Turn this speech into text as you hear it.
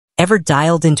Ever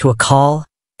dialed into a call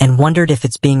and wondered if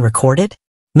it's being recorded?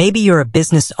 Maybe you're a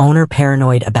business owner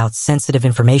paranoid about sensitive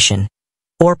information,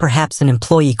 or perhaps an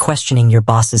employee questioning your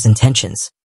boss's intentions.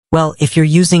 Well, if you're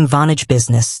using Vonage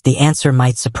Business, the answer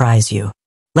might surprise you.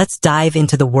 Let's dive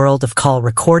into the world of call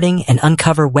recording and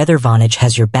uncover whether Vonage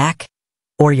has your back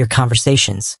or your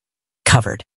conversations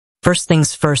covered. First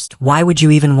things first, why would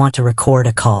you even want to record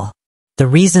a call? The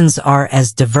reasons are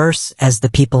as diverse as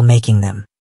the people making them.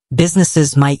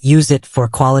 Businesses might use it for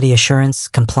quality assurance,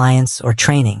 compliance, or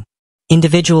training.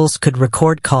 Individuals could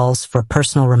record calls for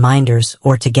personal reminders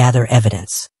or to gather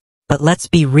evidence. But let's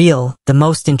be real, the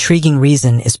most intriguing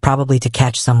reason is probably to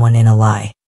catch someone in a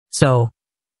lie. So,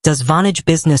 does Vonage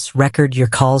Business record your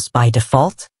calls by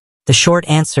default? The short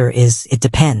answer is it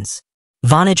depends.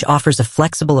 Vonage offers a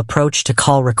flexible approach to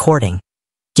call recording,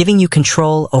 giving you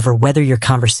control over whether your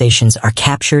conversations are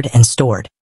captured and stored.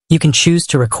 You can choose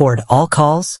to record all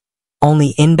calls,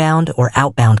 only inbound or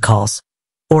outbound calls,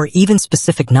 or even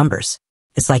specific numbers.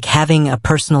 It's like having a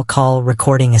personal call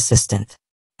recording assistant.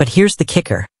 But here's the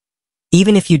kicker.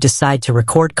 Even if you decide to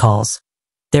record calls,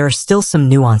 there are still some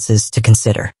nuances to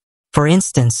consider. For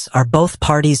instance, are both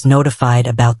parties notified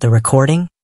about the recording?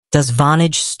 Does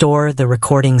Vonage store the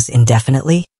recordings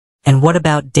indefinitely? And what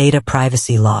about data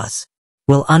privacy laws?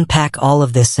 We'll unpack all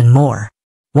of this and more.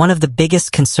 One of the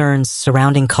biggest concerns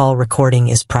surrounding call recording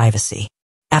is privacy.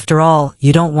 After all,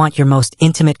 you don't want your most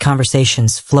intimate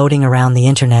conversations floating around the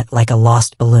internet like a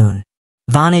lost balloon.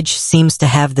 Vonage seems to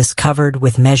have this covered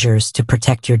with measures to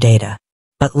protect your data.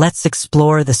 But let's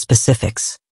explore the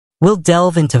specifics. We'll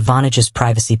delve into Vonage's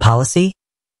privacy policy,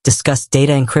 discuss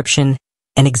data encryption,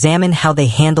 and examine how they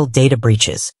handle data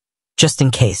breaches, just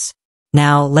in case.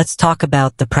 Now, let's talk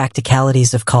about the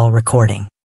practicalities of call recording.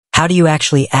 How do you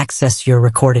actually access your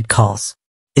recorded calls?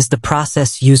 Is the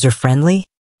process user-friendly?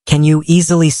 Can you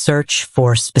easily search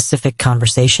for specific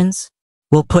conversations?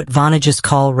 We'll put Vonage's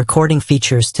call recording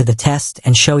features to the test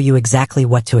and show you exactly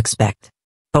what to expect.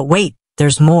 But wait,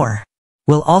 there's more.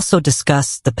 We'll also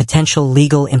discuss the potential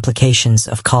legal implications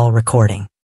of call recording.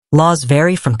 Laws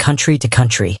vary from country to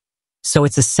country, so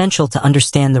it's essential to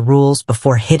understand the rules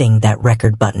before hitting that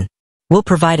record button. We'll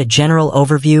provide a general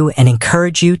overview and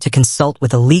encourage you to consult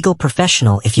with a legal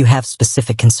professional if you have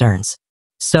specific concerns.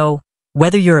 So,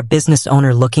 whether you're a business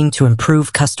owner looking to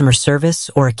improve customer service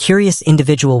or a curious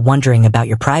individual wondering about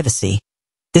your privacy,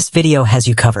 this video has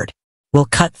you covered. We'll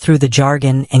cut through the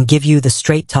jargon and give you the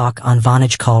straight talk on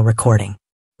Vonage call recording.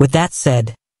 With that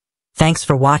said, thanks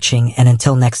for watching and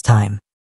until next time.